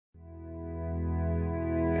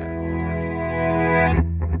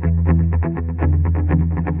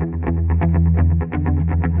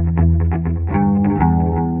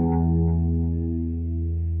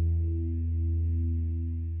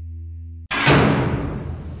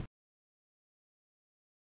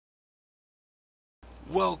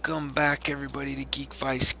Welcome back everybody to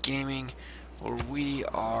Geekvice Gaming, where we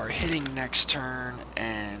are hitting next turn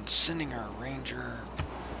and sending our ranger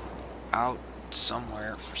out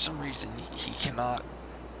somewhere. For some reason he cannot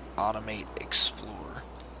automate explore,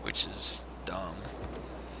 which is dumb.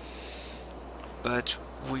 But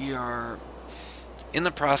we are in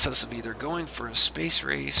the process of either going for a space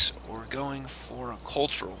race or going for a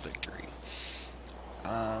cultural victory.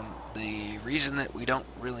 The reason that we don't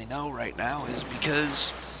really know right now is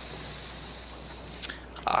because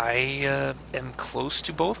I am close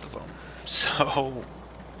to both of them. So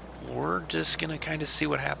we're just going to kind of see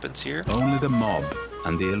what happens here. Only the mob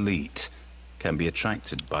and the elite can be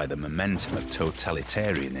attracted by the momentum of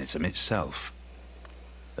totalitarianism itself.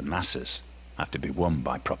 The masses have to be won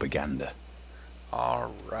by propaganda.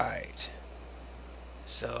 All right.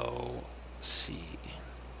 So, let's see.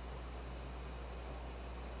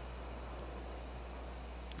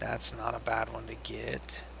 That's not a bad one to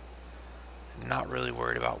get. I'm not really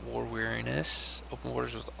worried about war weariness. Open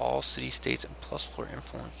borders with all city-states and plus floor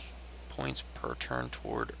influence points per turn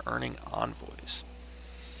toward earning envoys.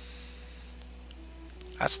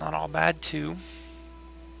 That's not all bad too.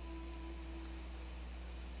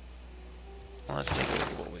 Well, let's take a look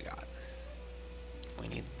at what we got. We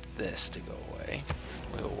need this to go away.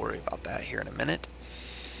 We'll worry about that here in a minute.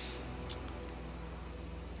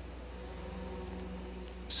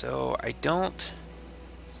 So I don't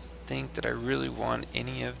think that I really want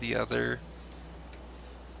any of the other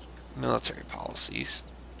military policies.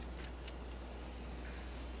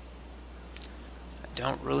 I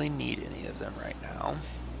don't really need any of them right now.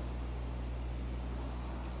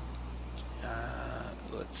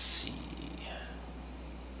 Let's see.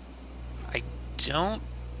 I don't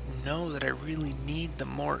know that I really need the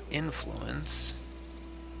more influence.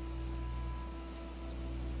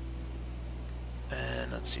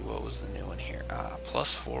 And let's see, what was the new one here?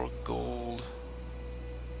 Plus 4 gold.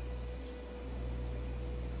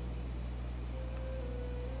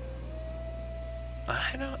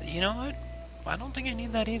 I don't, you know what? I don't think I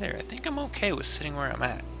need that either. I think I'm okay with sitting where I'm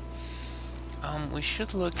at. We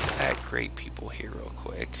should look at great people here real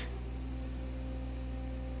quick.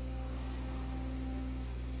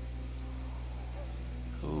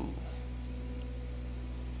 Ooh.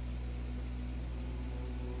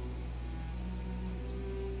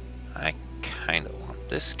 I kind of want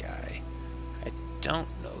this guy. I don't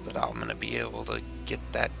know that I'm going to be able to get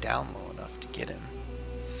that down low enough to get him.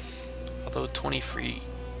 Although 20 free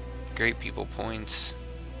great people points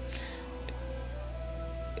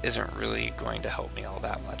isn't really going to help me all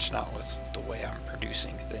that much. Not with the way I'm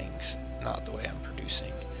producing things. Not the way I'm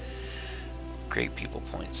producing great people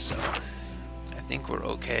points. So I think we're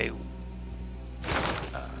okay.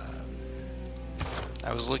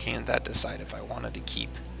 I was looking at that to decide if I wanted to keep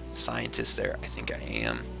scientists there. I think I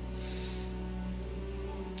am.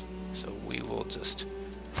 So we will just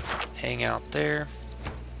hang out there.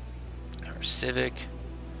 Our civic.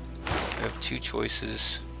 We have two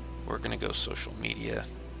choices. We're gonna go social media.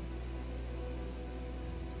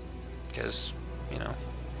 Because, you know,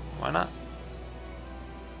 why not?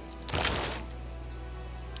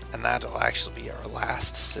 And that'll actually be our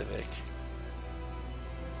last civic.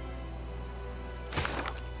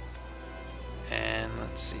 And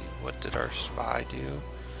let's see, what did our spy do?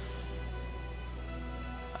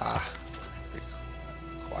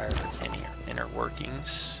 Required inner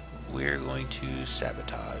workings. We're going to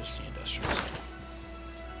sabotage the industrial zone.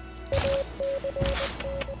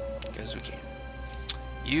 Because we can.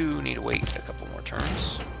 You need to wait a couple more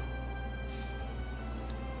turns.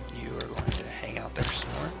 You are going to hang out there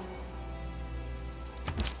some more.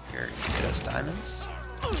 You're going to get us diamonds.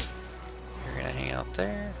 You're going to hang out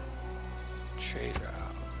there. Trade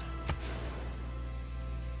route.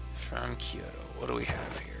 From Kyoto. What do we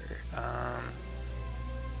have here?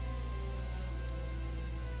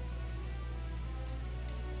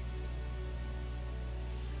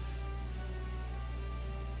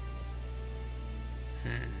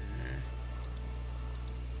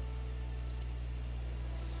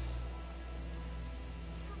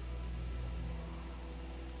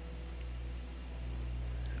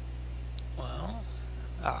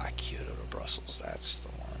 Kyoto to Brussels, that's the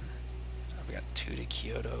one. I've got 2 to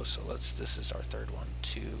Kyoto, so this is our third one,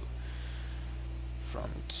 2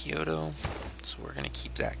 from Kyoto. So we're gonna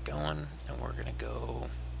keep that going, and we're gonna go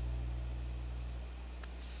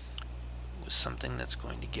something that's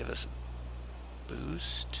going to give us a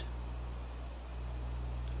boost.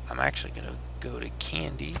 I'm actually going to go to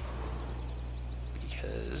candy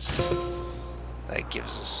because that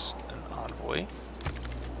gives us an envoy.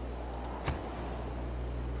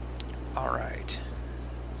 Alright.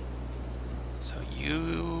 So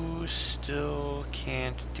you still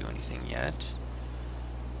can't do anything yet.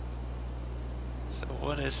 So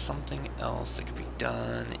what is something else that could be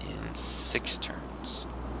done in 6 turns?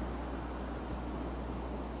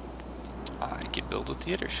 I could build a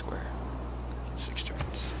theater square in 6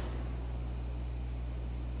 turns.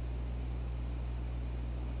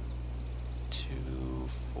 2,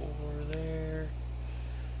 4 there.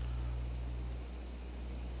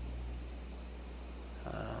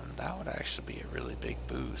 That would actually be a really big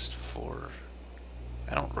boost for...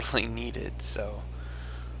 I don't really need it, so...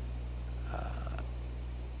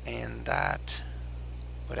 and that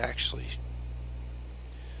would actually...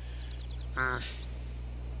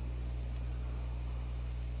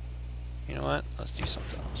 You know what? Let's do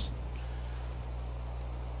something else.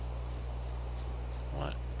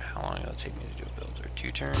 What? How long will it take me to do a builder?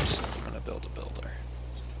 2 turns? I'm gonna build a builder.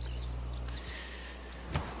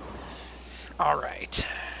 Alright.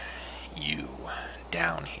 You,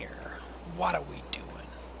 down here. What are we doing?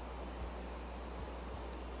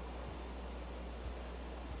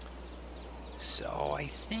 So I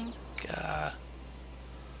think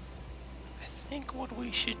what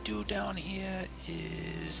we should do down here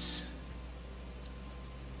is...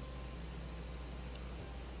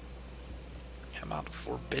 How about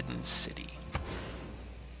Forbidden City?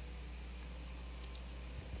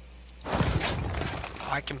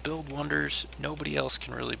 I can build wonders. Nobody else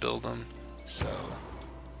can really build them, so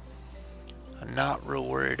I'm not real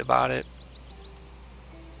worried about it.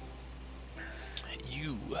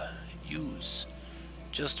 Use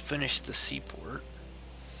just finished the seaport,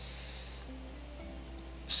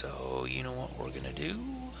 so you know what we're gonna do?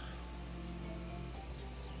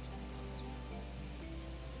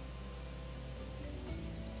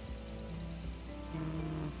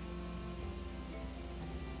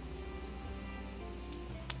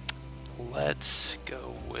 Let's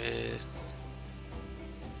go with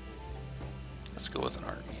an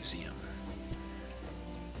art museum.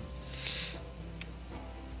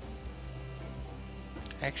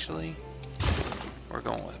 Actually, we're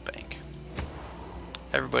going with a bank.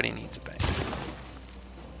 Everybody needs a bank.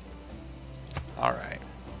 Alright.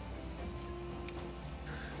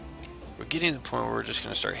 We're getting to the point where we're just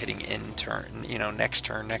going to start hitting end turn, you know, next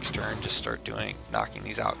turn, just start knocking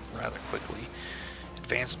these out rather quickly.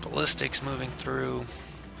 Advanced ballistics moving through.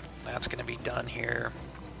 That's going to be done here.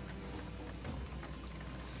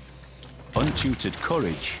 Untutored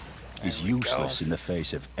courage is useless in the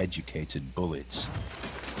face of educated bullets.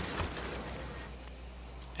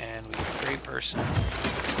 And we get a great person.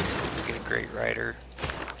 We get a great rider.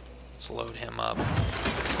 Let's load him up.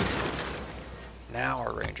 Now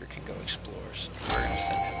our ranger can go explore, so we're going to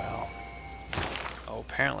send him out. Oh,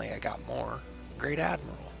 apparently I got more. Great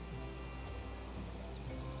admiral.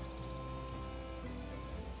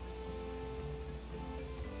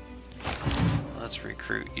 Let's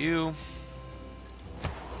recruit you.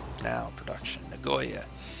 Now production, Nagoya.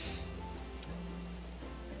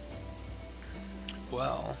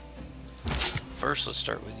 Well, first let's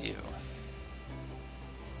start with you.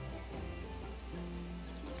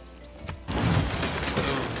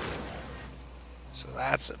 Boom. So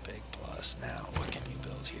that's a big plus. Now, what can you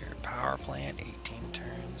build here? Power plant, 18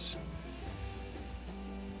 turns.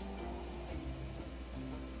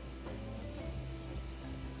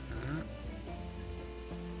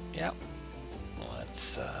 Yep.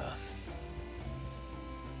 Let's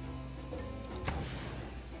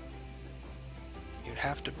you'd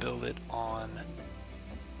have to build it on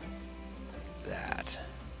that.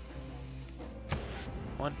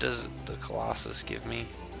 What does the Colossus give me?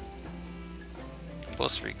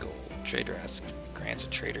 +3 gold. Trader grants a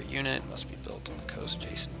trader unit. Must be built on the coast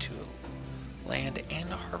adjacent to a land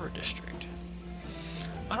and a harbor district.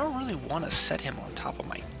 I don't really want to set him on top of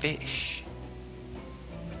my fish.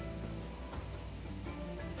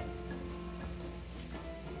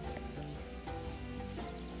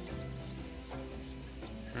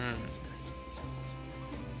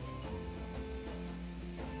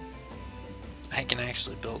 I can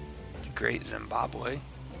actually build the Great Zimbabwe.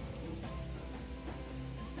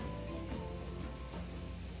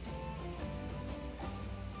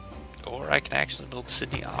 Or I can actually build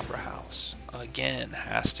Sydney Opera House. Again,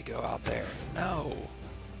 has to go out there. No.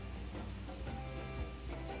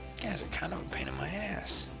 You guys are kind of a pain in my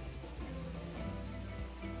ass.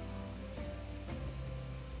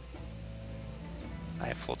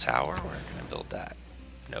 Eiffel Tower, we're gonna build that.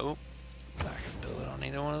 Nope, not gonna build it on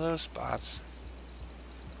either one of those spots.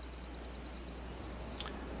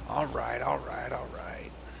 Alright, alright,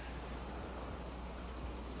 alright.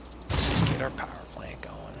 Let's just get our power plant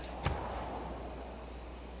going.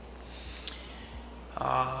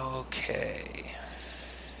 Okay.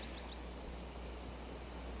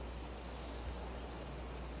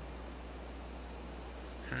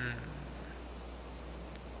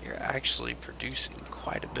 You're actually producing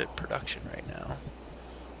quite a bit production right now,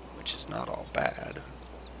 which is not all bad.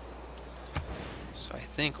 So I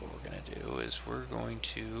think what we're going to do is we're going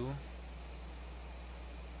to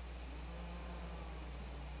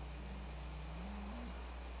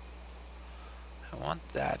I want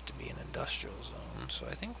that to be an industrial zone, so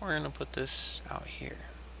I think we're going to put this out here.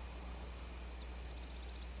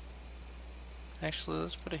 Actually,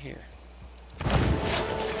 let's put it here.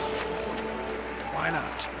 Why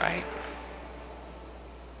not, right?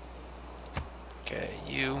 Okay,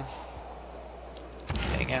 you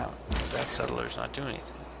hang out, because that settler's not doing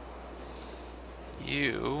anything.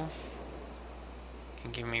 You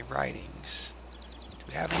can give me writings. Do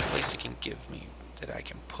we have any place that can give me, that I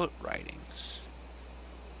can put writings?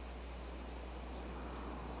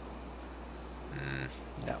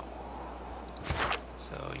 No.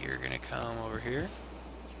 So you're gonna come over here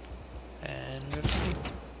and go to sleep.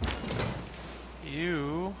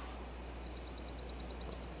 You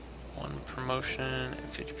one promotion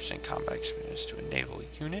and 50% combat experience to a naval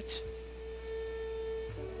unit.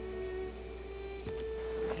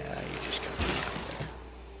 Yeah, you just got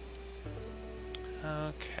there.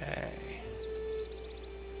 Okay.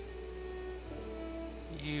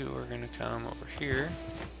 You are gonna come over here.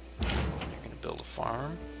 You're gonna build a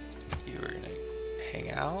farm. You are gonna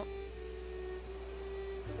hang out.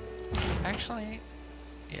 Actually,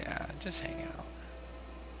 yeah, just hang out.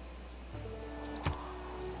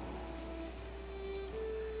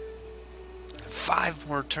 Five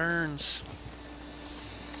more turns.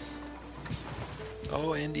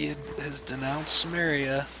 Oh, India has denounced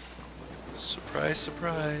Samaria. Surprise,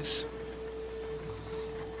 surprise.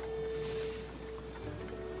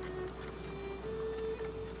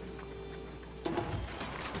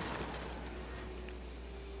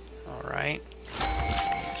 Alright.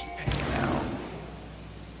 Keep hanging out.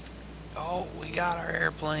 Oh, we got our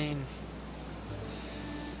airplane.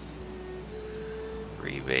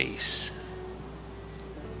 Rebase.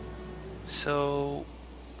 So,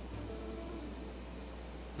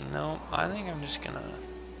 no, I think I'm just gonna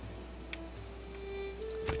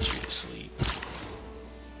put you to sleep.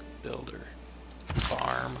 Builder.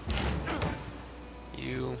 Farm.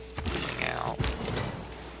 You hang out.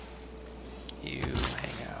 You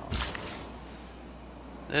hang out.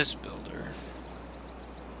 This builder.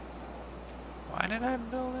 Why did I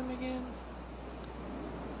build him again?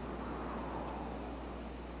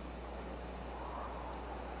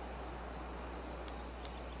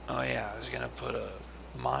 Oh yeah, I was gonna put a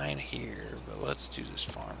mine here, but let's do this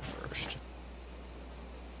farm first.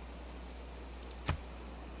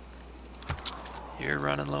 You're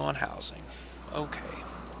running low on housing. Okay.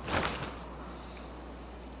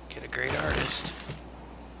 Get a great artist.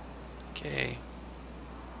 Okay.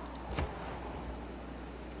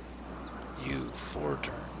 You, 4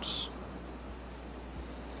 turns.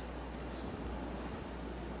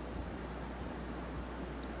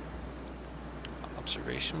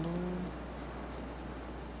 Observation balloon.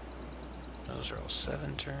 Those are all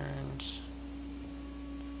 7 turns.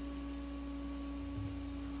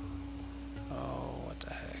 Oh, what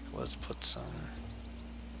the heck. Let's put some.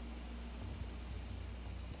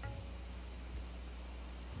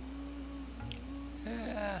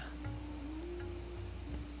 Yeah.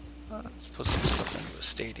 Let's put some stuff into a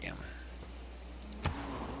stadium.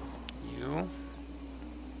 You.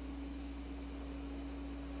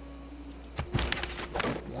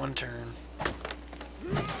 One turn.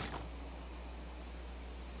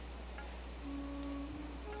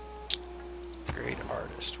 Great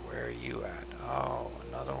artist, where are you at? Oh,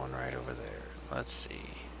 another one right over there. Let's see.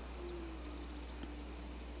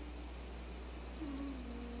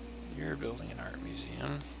 You're building an art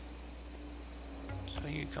museum. So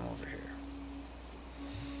you come over here.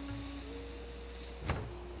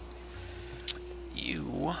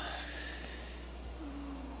 You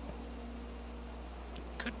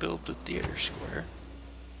could build the theater square.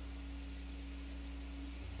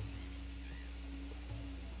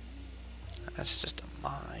 That's just a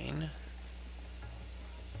mine.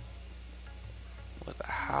 With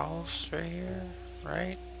a house right here,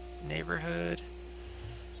 right? Neighborhood.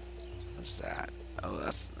 What's that? Oh,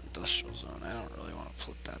 that's an industrial zone. I don't really want to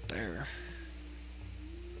put that there.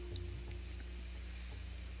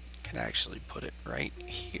 could actually put it right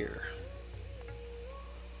here.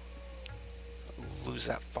 Lose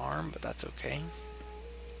that farm, but that's okay.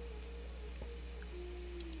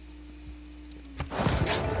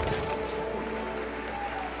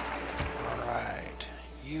 Alright,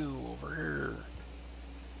 you over here.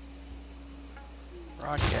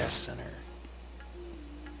 Broadcast center.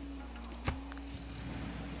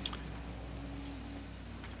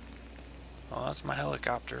 Oh, that's my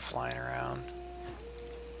helicopter flying around.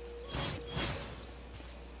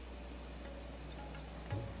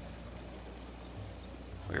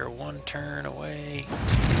 We are one turn away. Ooh,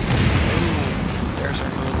 there's our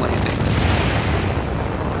moon landing.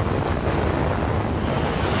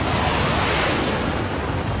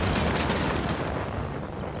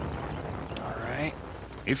 Alright.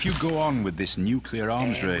 If you go on with this nuclear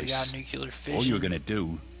arms And we race, got nuclear fission. all you're going to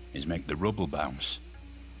do is make the rubble bounce.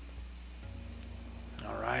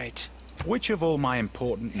 Alright. Which of all my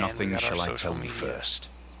important And we nothings got our shall I social tell you media. first?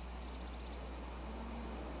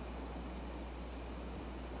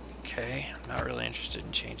 Okay, I'm not really interested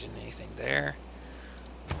in changing anything there.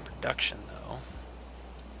 Production, though.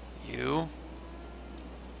 You.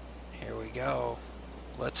 Here we go.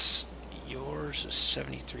 Yours is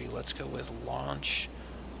 73. Let's go with launch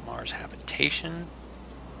Mars habitation.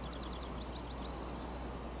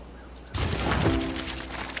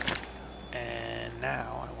 And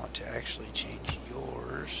now I want to actually change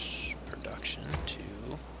yours production to...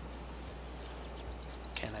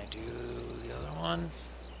 Can I do the other one?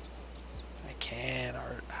 I can.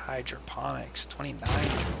 Our hydroponics, 29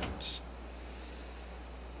 turns.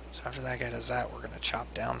 So after that guy does that, we're going to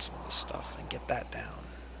chop down some of this stuff and get that down.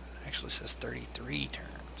 It actually says 33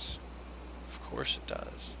 turns. Of course it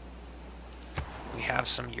does. We have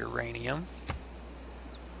some uranium.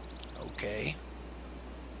 Okay.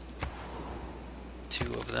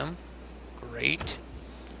 2 of them. Great.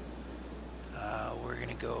 We're going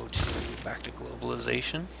to go back to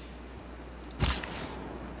globalization.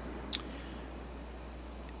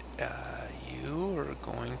 You are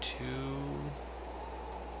going to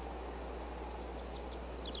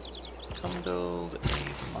come build a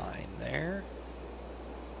mine there.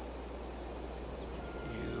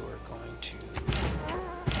 You are going to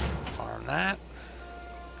farm that.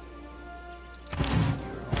 You're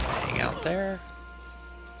going to hang out there.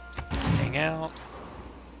 Hang out.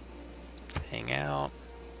 Hang out.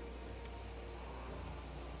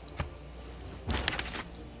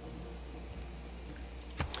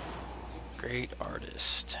 Great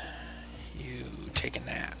artist. You take a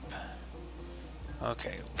nap.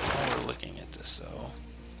 Okay, while we're looking at this though.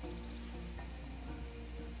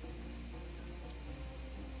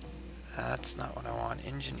 That's not what I want.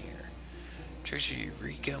 Engineer. Triggers a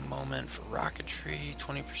Eureka moment for rocketry,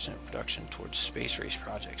 20% production towards space race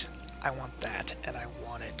projects. I want that, and I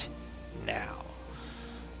want it now.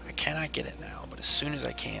 I cannot get it now, but as soon as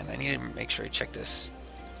I can, I need to make sure I check this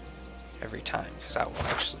every time, because that will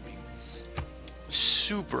actually be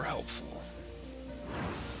super helpful.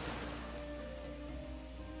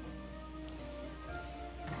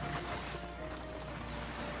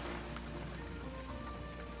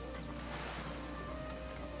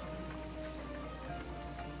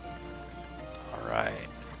 Alright.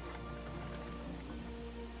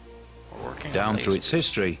 We're working Down on through its lasers.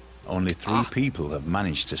 history, only 3 people have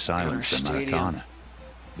managed to silence the Stadium. Americana.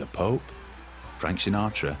 The Pope, Frank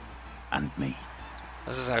Sinatra, and me.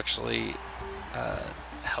 This is actually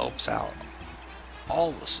helps out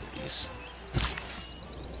all the cities.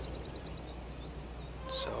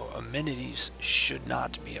 So amenities should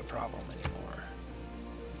not be a problem anymore.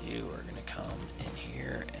 You are going to come in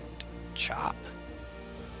here and chop.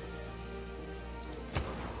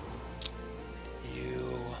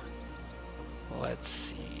 You, let's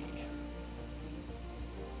see.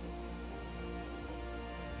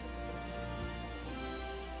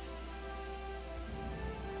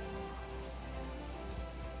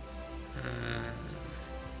 I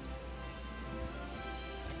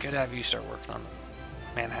could have you start working on the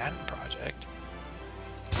Manhattan project,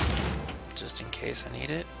 just in case I need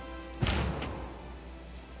it.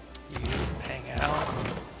 You hang out.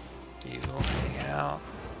 You hang out.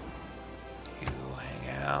 You hang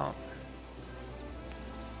out.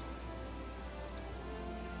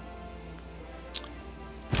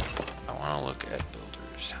 I want to look at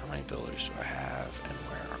builders. How many builders do I have, and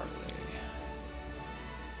where are they?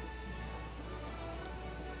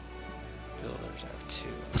 Builders, I have 2.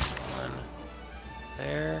 1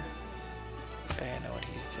 there. Okay, I know what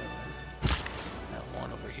he's doing. I have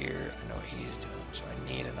 1 over here. I know what he's doing. So I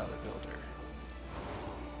need another builder.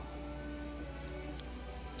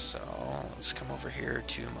 So let's come over here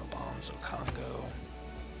to Mabanzo Congo.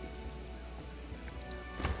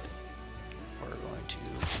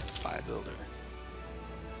 to buy a builder.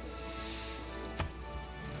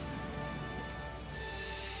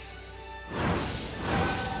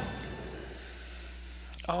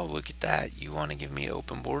 Oh, look at that. You want to give me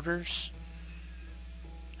open borders?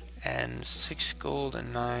 And 6 gold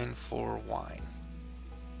and 9 for wine.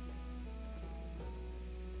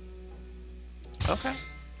 Okay,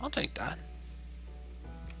 I'll take that.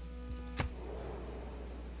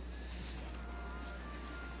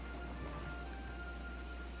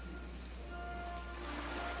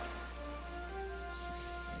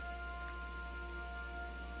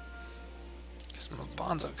 Because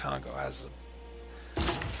Bonzo Congo has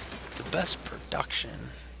the best production.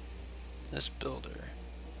 This builder.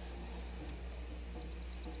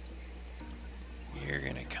 You're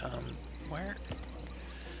gonna come where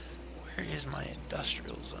is my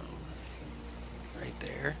industrial zone? Right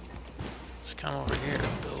there. Let's come over here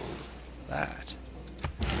and build that.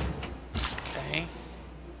 Okay.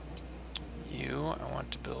 You, I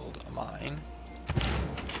want to build a mine.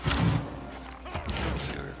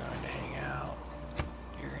 You're going to hang out.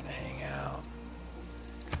 You're going to hang out.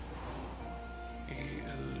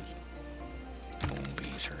 Who's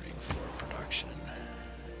Moonbee's hurting for production?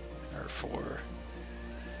 Or for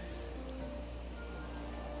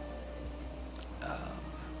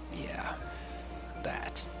yeah,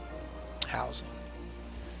 that housing.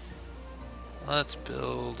 Let's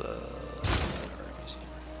build a museum.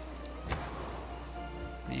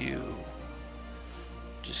 You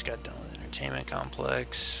just got done with entertainment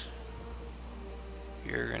complex.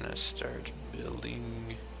 You're gonna start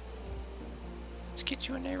building. Let's get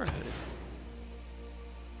you a neighborhood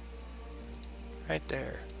right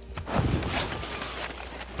there.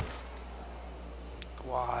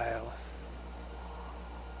 While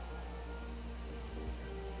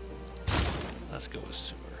let's go with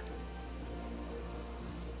sewer.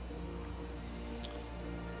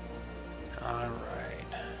 All right.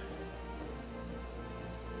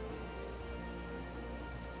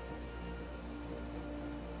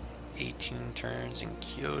 $18 turns in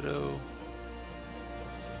Kyoto.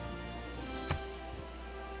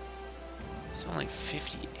 It's only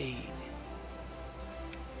 58.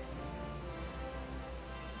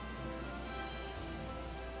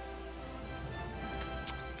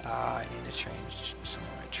 I need to change some of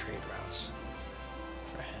my trade routes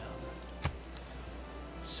for him.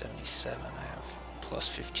 77, I have plus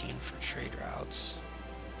 15 for trade routes.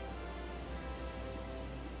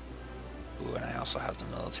 Ooh, and I also have the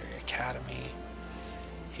military academy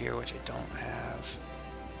here, which I don't have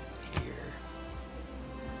here.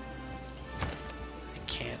 I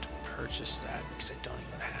can't purchase that because I don't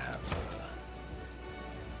even have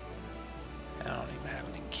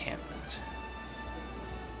an encampment.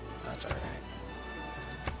 That's alright.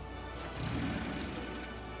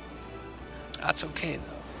 That's okay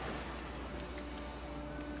though.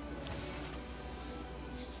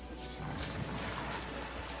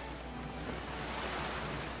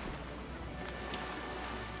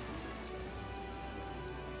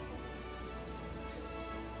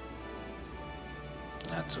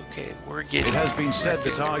 That's okay. We're getting. It has been said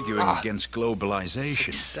that arguing against globalization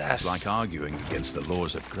success. is like arguing against the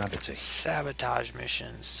laws of gravity. Sabotage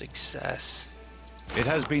mission success. It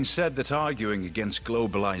has been said that arguing against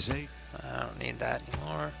globalization. I don't need that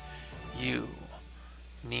anymore. You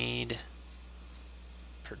need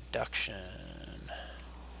production.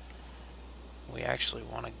 We actually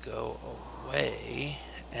want to go away,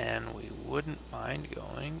 and we wouldn't mind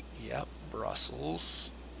going. Yep,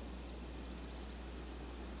 Brussels.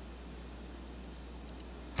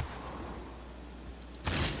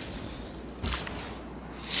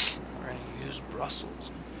 Brussels,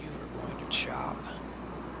 and you are going to chop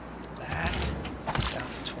that down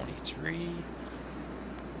to 23.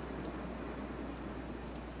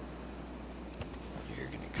 You're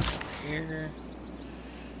going to come over here.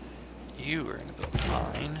 You are going to build a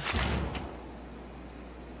mine.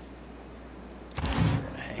 You're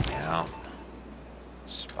going to hang out.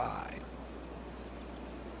 Spy.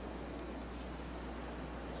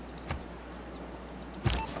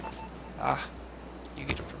 Ah, you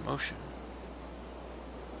get a promotion.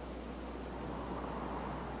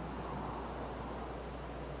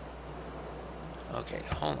 Okay,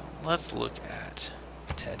 hold on. Let's look at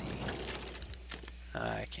Teddy.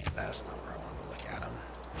 I can't. That's not where I want to look at him.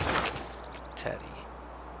 Teddy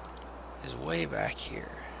is way back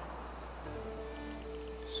here.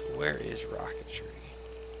 So where is rocketry?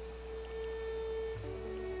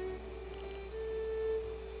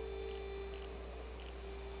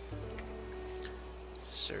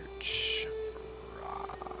 Search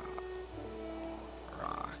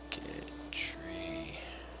rocketry.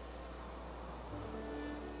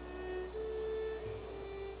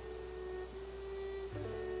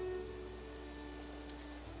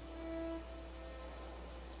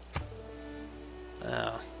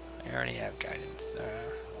 I already have guidance.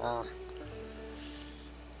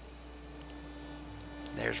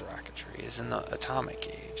 There's rocketry. Is in the atomic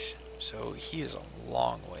age, so he is a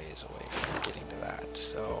long ways away from getting to that.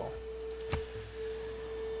 So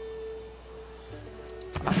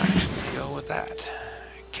I'm actually gonna go with that.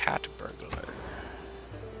 Cat burglar.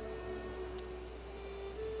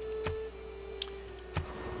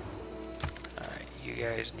 Alright, you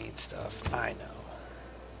guys need stuff. I know.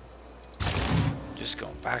 Just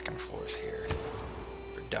going back and forth here.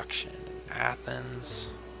 Production.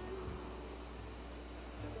 Athens.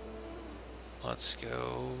 Let's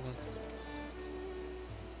go.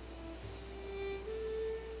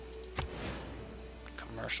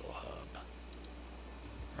 Commercial hub.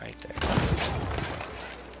 Right there.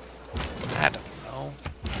 I don't know.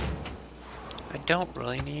 I don't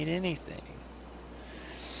really need anything.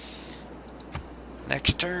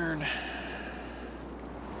 Next turn.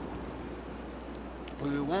 We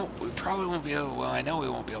probably won't be able, well, I know we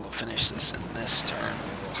won't be able to finish this in this turn.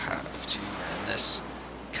 We will have to, in this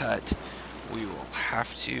cut, we will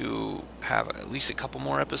have to have at least a couple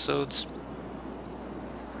more episodes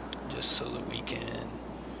just so that we can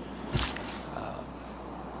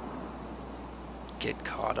get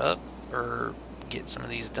caught up or get some of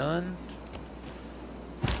these done.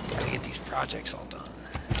 Gotta get these projects all done.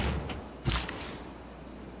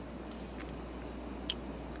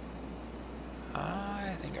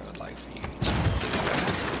 I think I would like for you to do that.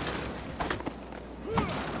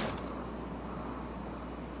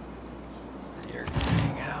 You're gonna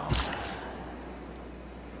hang out.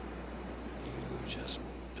 You just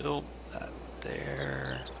built that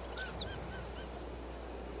there.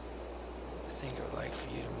 I think I would like for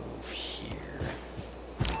you to move here.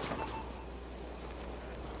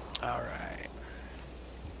 Alright.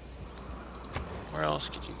 Where else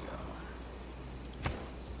could you go?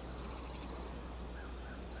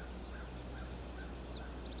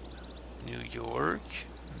 New York,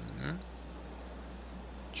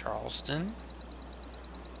 Charleston,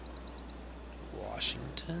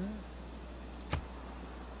 Washington,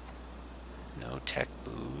 no tech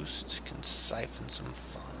boost, can siphon some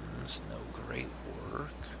funds, no great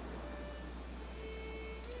work.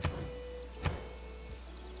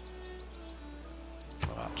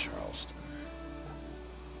 What about Charleston?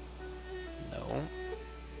 No.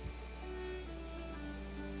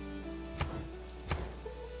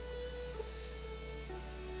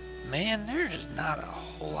 Man, there's not a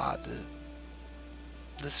whole lot that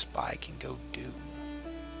this spy can go do.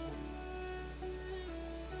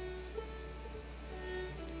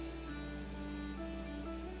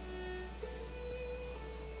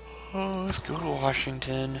 Oh, let's go to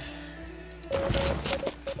Washington.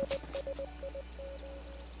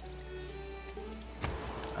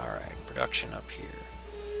 Alright, production up here.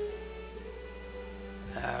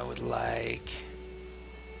 I would like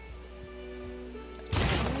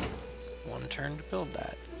one turn to build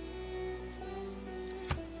that.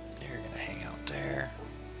 You're gonna hang out there.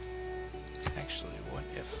 Actually, what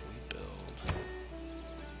if we build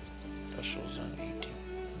Industrial Zone 18?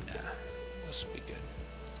 Nah, this will be good.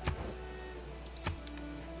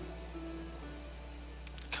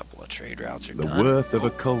 A couple of trade routes are done. The worth of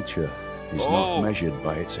a culture is not measured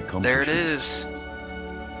by its accomplishments. There it is.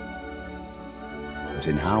 But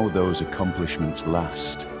in how those accomplishments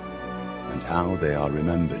last and how they are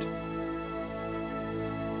remembered.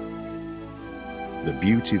 The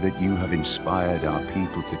beauty that you have inspired our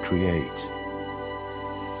people to create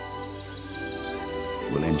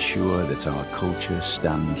will ensure that our culture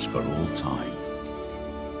stands for all time.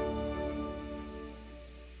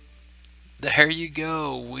 There you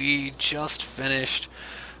go. We just finished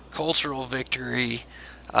Cultural Victory.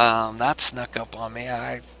 That snuck up on me.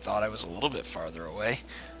 I thought I was a little bit farther away.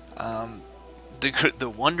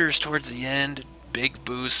 The wonders towards the end, big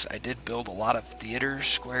boosts. I did build a lot of theater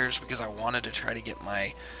squares because I wanted to try to get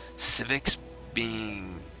my civics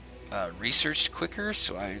being researched quicker,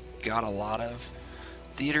 so I got a lot of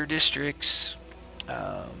theater districts.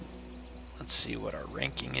 Let's see what our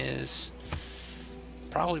ranking is.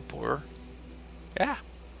 Probably poor. Yeah,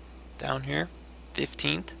 down here,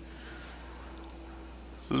 15th.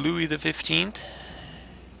 Louis the 15th.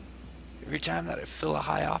 Every time that I fill a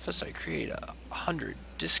high office, I create 100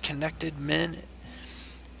 disconnected men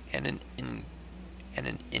and an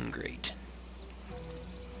ingrate.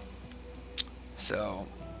 So,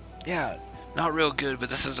 yeah, not real good, but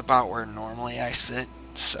this is about where normally I sit.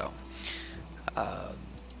 So,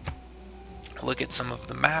 look at some of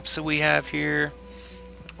the maps that we have here,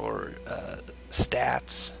 or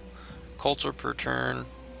stats, culture per turn.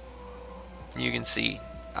 You can see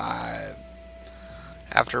after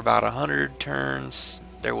about 100 turns,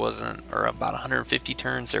 there wasn't, or about 150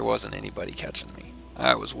 turns, there wasn't anybody catching me.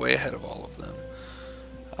 I was way ahead of all of them.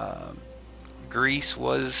 Greece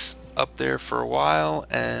was up there for a while,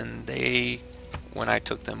 and when I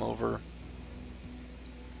took them over,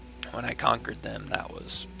 when I conquered them, that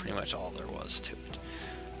was pretty much all there was to it.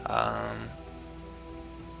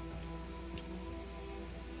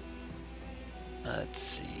 Let's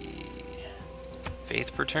see.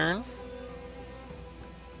 Faith per turn.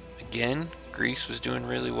 Again, Greece was doing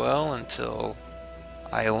really well until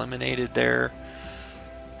I eliminated their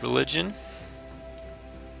religion.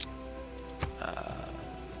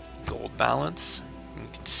 Gold balance. You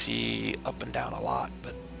can see up and down a lot,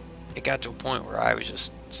 but it got to a point where I was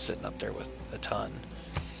just sitting up there with a ton.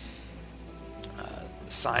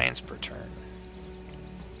 Science per turn.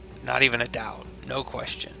 Not even a doubt. No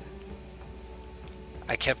question.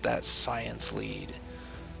 I kept that science lead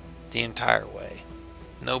the entire way.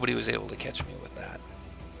 Nobody was able to catch me with that.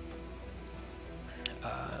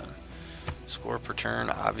 Score per turn,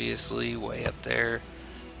 obviously, way up there.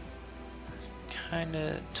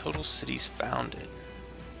 Kinda total cities founded.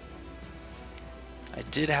 I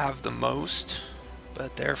did have the most,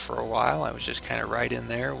 but there for a while I was just kind of right in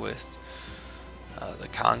there with the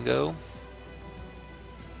Congo.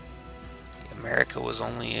 America was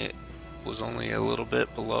only a little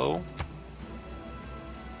bit below.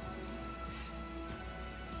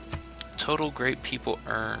 Total great people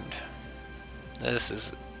earned. This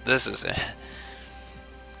is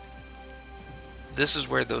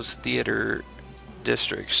where those theater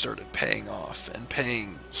districts started paying off and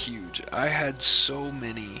paying huge. I had so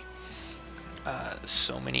many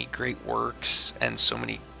great works and so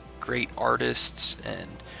many great artists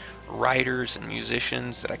and writers and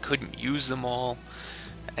musicians that I couldn't use them all,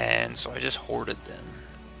 and so I just hoarded them.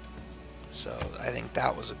 So I think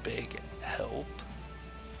that was a big help.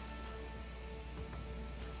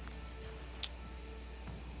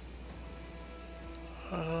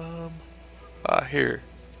 Here.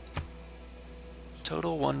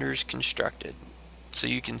 Total wonders constructed. So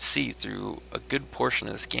you can see through a good portion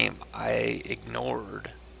of this game, I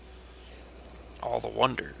ignored all the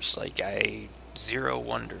wonders. Like, 0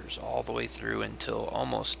 wonders all the way through until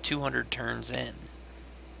almost 200 turns in.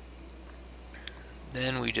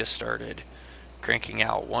 Then we just started cranking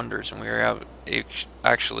out wonders, and we were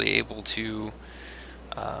actually able to,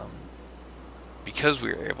 because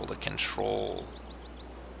we were able to control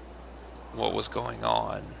what was going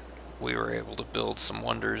on, we were able to build some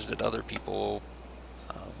wonders that other people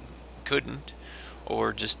couldn't,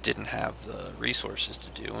 or just didn't have the resources to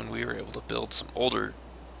do, and we were able to build some older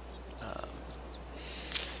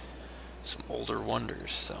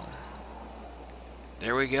wonders. So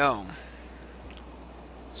there we go.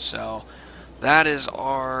 So that's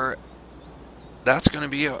going to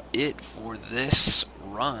be it for this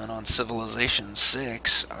run on Civilization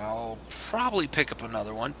 6. I'll probably pick up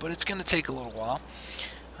another one, but it's going to take a little while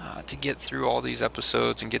to get through all these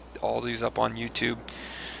episodes and get all these up on YouTube.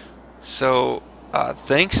 So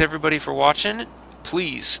thanks everybody for watching.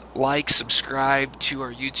 Please like, subscribe to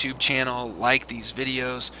our YouTube channel, like these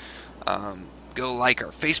videos. Go like our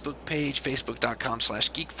Facebook page,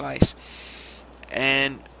 facebook.com/Geekvice,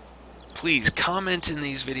 and please comment in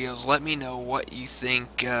these videos. Let me know what you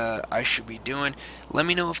think I should be doing. Let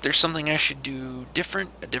me know if there's something I should do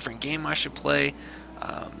different, a different game I should play.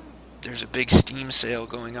 There's a big Steam sale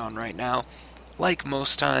going on right now, like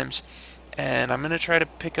most times, and I'm going to try to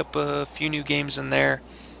pick up a few new games in there.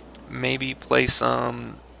 Maybe play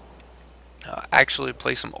some, actually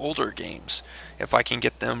play some older games if I can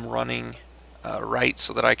get them running right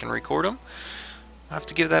so that I can record them. I'll have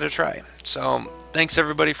to give that a try. So thanks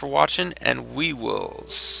everybody for watching, and we will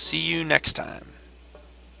see you next time.